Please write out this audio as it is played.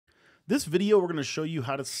This video, we're going to show you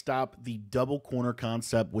how to stop the double corner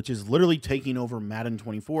concept, which is literally taking over Madden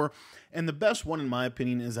 24. And the best one, in my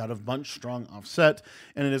opinion, is out of bunch strong offset,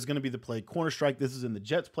 and it is going to be the play corner strike. This is in the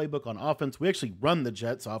Jets playbook on offense. We actually run the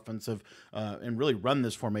Jets offensive and really run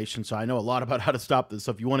this formation, so I know a lot about how to stop this.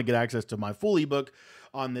 So if you want to get access to my full ebook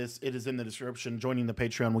on this, it is in the description. Joining the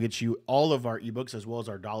Patreon will get you all of our ebooks as well as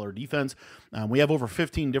our dollar defense. We have over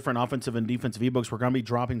 15 different offensive and defensive ebooks. We're going to be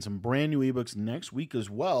dropping some brand new ebooks next week as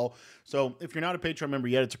well. So if you're not a Patreon member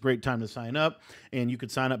yet, it's a great time to sign up, and you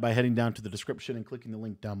could sign up by heading down to the description and clicking the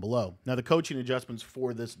link down below. Now, the coaching adjustments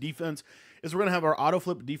for this defense is we're going to have our auto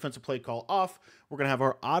flip defensive play call off. We're going to have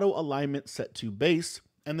our auto alignment set to base.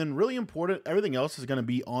 And then really important, everything else is going to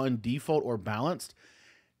be on default or balanced,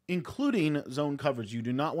 including zone coverage. You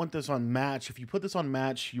do not want this on match. If you put this on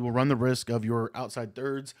match, you will run the risk of your outside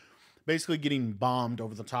thirds basically getting bombed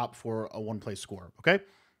over the top for a one-play score, okay?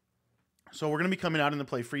 So we're going to be coming out in the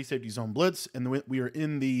play free safety zone blitz, and we are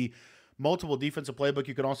in the multiple defensive playbook.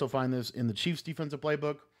 You can also find this in the Chiefs defensive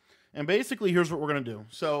playbook. And basically, here's what we're going to do.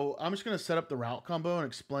 So I'm just going to set up the route combo and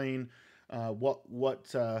explain what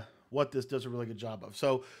this does a really good job of.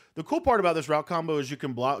 So the cool part about this route combo is you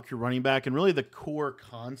can block your running back, and really the core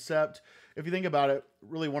concept, if you think about it,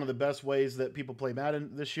 really one of the best ways that people play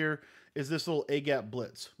Madden this year is this little A-gap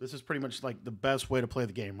blitz. This is pretty much like the best way to play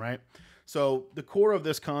the game, right? So the core of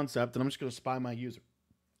this concept, and I'm just going to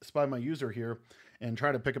spy my user here and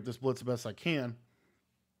try to pick up this blitz the best I can,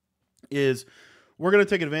 is we're going to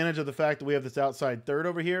take advantage of the fact that we have this outside third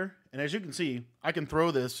over here. And as you can see, I can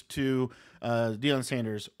throw this to Deion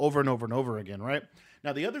Sanders over and over and over again, right?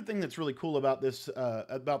 Now, the other thing that's really cool about this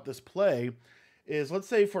play is, let's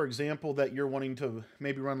say, for example, that you're wanting to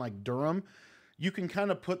maybe run like Durham. You can kind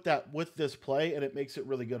of put that with this play, and it makes it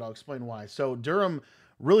really good. I'll explain why. So Durham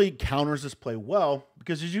really counters this play well,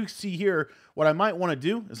 because as you see here, what I might want to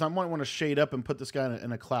do is I might want to shade up and put this guy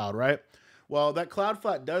in a cloud, right? Well, that cloud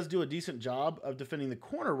flat does do a decent job of defending the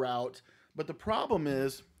corner route, but the problem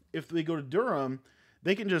is if they go to Durham,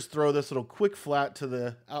 they can just throw this little quick flat to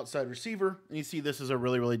the outside receiver, and you see this is a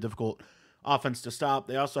really, really difficult offense to stop.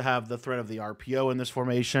 They also have the threat of the RPO in this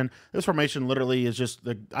formation. This formation literally is just,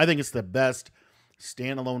 I think it's the best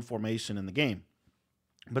standalone formation in the game.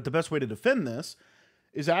 But the best way to defend this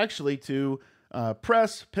is actually to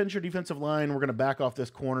press, pinch your defensive line. We're going to back off this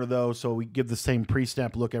corner, though, so we give the same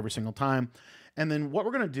pre-snap look every single time. And then what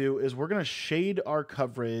we're going to do is we're going to shade our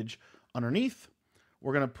coverage underneath.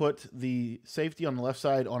 We're going to put the safety on the left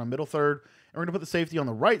side on a middle third, and we're going to put the safety on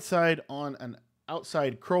the right side on an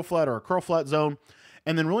outside curl flat or a curl flat zone.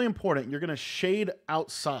 And then really important, you're going to shade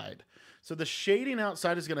outside. So the shading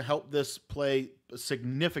outside is going to help this play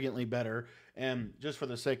significantly better. And just for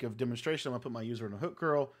the sake of demonstration, I'm going to put my user in a hook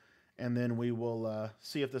curl, and then we will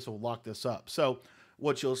see if this will lock this up. So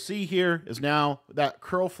what you'll see here is now that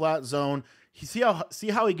curl flat zone. You see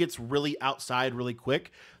how he gets really outside really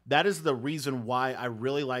quick? That is the reason why I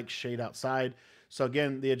really like shade outside. So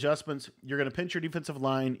again, the adjustments, you're going to pinch your defensive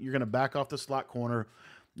line. You're going to back off the slot corner.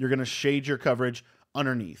 You're going to shade your coverage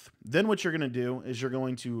underneath. Then what you're going to do is you're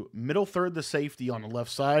going to middle third the safety on the left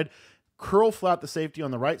side, curl flat the safety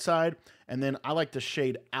on the right side, and then I like to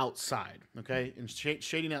shade outside, okay? And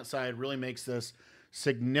shading outside really makes this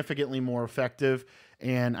significantly more effective,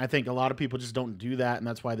 and I think a lot of people just don't do that, and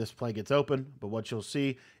that's why this play gets open. But what you'll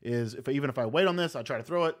see is even if I wait on this, I try to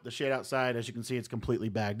throw it, the shade outside, as you can see, it's completely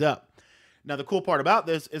bagged up. Now, the cool part about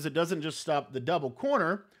this is it doesn't just stop the double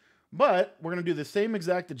corner, but we're going to do the same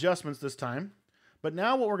exact adjustments this time. But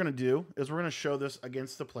now what we're going to do is we're going to show this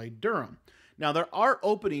against the play Durham. Now, there are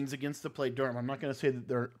openings against the play Durham. I'm not going to say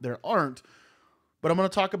that there aren't, but I'm going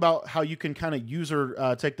to talk about how you can kind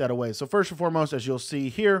of take that away. So first and foremost, as you'll see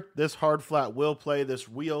here, this hard flat will play this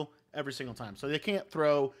wheel every single time. So they can't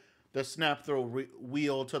throw the snap throw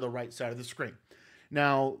wheel to the right side of the screen.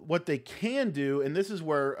 Now, what they can do, and this is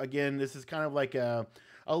where, again, this is kind of like a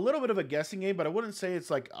little bit of a guessing game, but I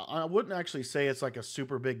wouldn't actually say it's like a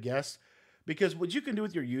super big guess, because what you can do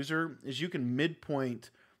with your user is you can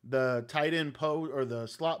midpoint the tight end post or the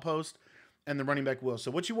slot post and the running back wheel. So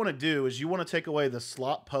what you want to do is you want to take away the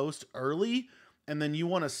slot post early, and then you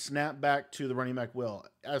want to snap back to the running back wheel.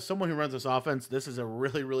 As someone who runs this offense, this is a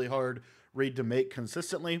really, really hard read to make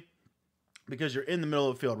consistently, because you're in the middle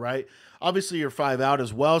of the field, right? Obviously, you're 5 out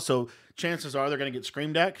as well, so chances are they're going to get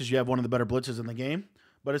screamed at because you have one of the better blitzes in the game.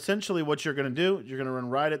 But essentially what you're going to do is you're going to run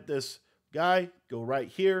right at this guy, go right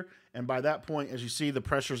here, and by that point, as you see, the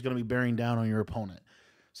pressure is going to be bearing down on your opponent.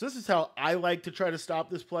 So this is how I like to try to stop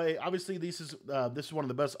this play. Obviously, this is one of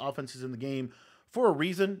the best offenses in the game for a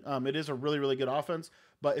reason. It is a really, really good offense,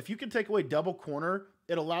 But if you can take away double corner,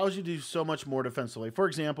 it allows you to do so much more defensively. For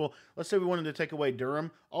example, let's say we wanted to take away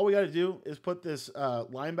Durham. All we got to do is put this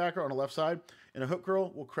linebacker on the left side, and a hook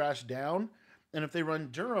curl will crash down. And if they run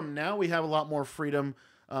Durham, now we have a lot more freedom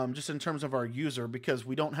just in terms of our user, because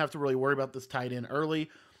we don't have to really worry about this tight end early.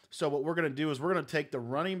 So what we're going to do is we're going to take the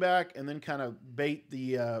running back and then kind of bait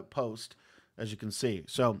the post, as you can see.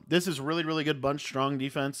 So this is really, really good bunch strong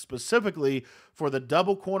defense, specifically for the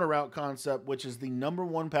double corner route concept, which is the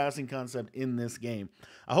 #1 passing concept in this game.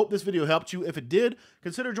 I hope this video helped you. If it did,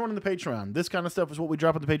 consider joining the Patreon. This kind of stuff is what we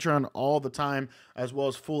drop on the Patreon all the time, as well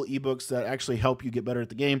as full ebooks that actually help you get better at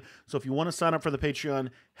the game. So if you want to sign up for the Patreon,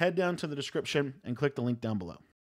 head down to the description and click the link down below.